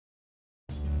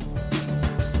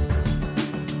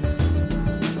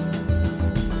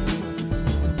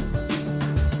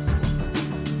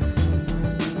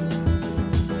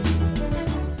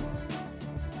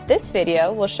This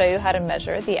video will show you how to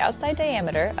measure the outside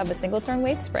diameter of a single-turn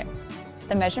wave spring.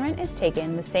 The measurement is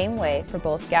taken the same way for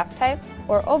both gap-type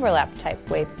or overlap-type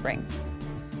wave springs.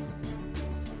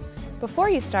 Before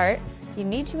you start, you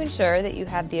need to ensure that you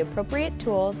have the appropriate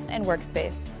tools and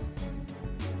workspace.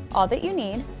 All that you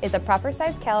need is a proper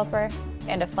size caliper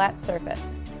and a flat surface.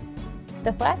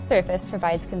 The flat surface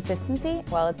provides consistency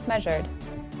while it's measured.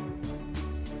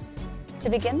 To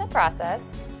begin the process,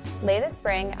 lay the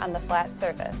spring on the flat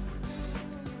surface.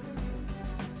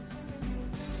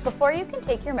 Before you can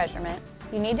take your measurement,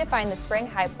 you need to find the spring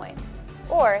high point,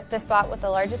 or the spot with the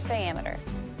largest diameter.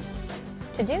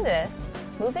 To do this,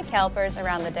 move the calipers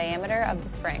around the diameter of the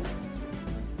spring.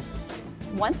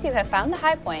 Once you have found the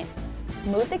high point,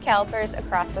 move the calipers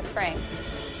across the spring,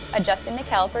 adjusting the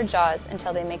caliper jaws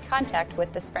until they make contact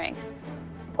with the spring.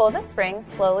 Pull the spring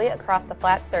slowly across the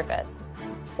flat surface,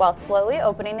 while slowly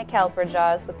opening the caliper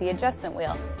jaws with the adjustment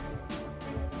wheel.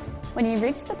 When you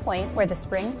reach the point where the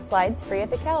spring slides free of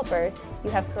the calipers, you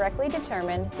have correctly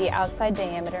determined the outside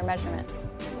diameter measurement.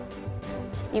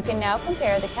 You can now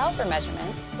compare the caliper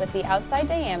measurement with the outside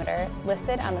diameter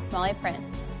listed on the Smalley print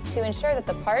to ensure that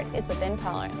the part is within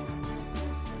tolerance.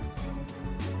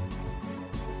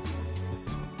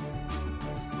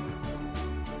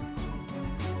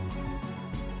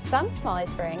 Some Smalley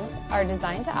springs are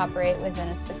designed to operate within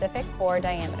a specific bore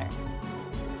diameter.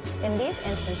 In these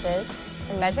instances,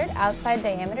 the measured outside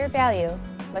diameter value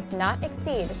must not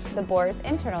exceed the bore's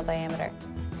internal diameter.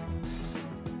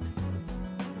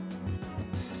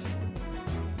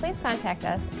 Please contact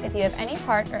us if you have any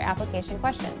part or application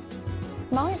questions.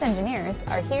 Smalley's engineers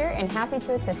are here and happy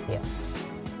to assist you.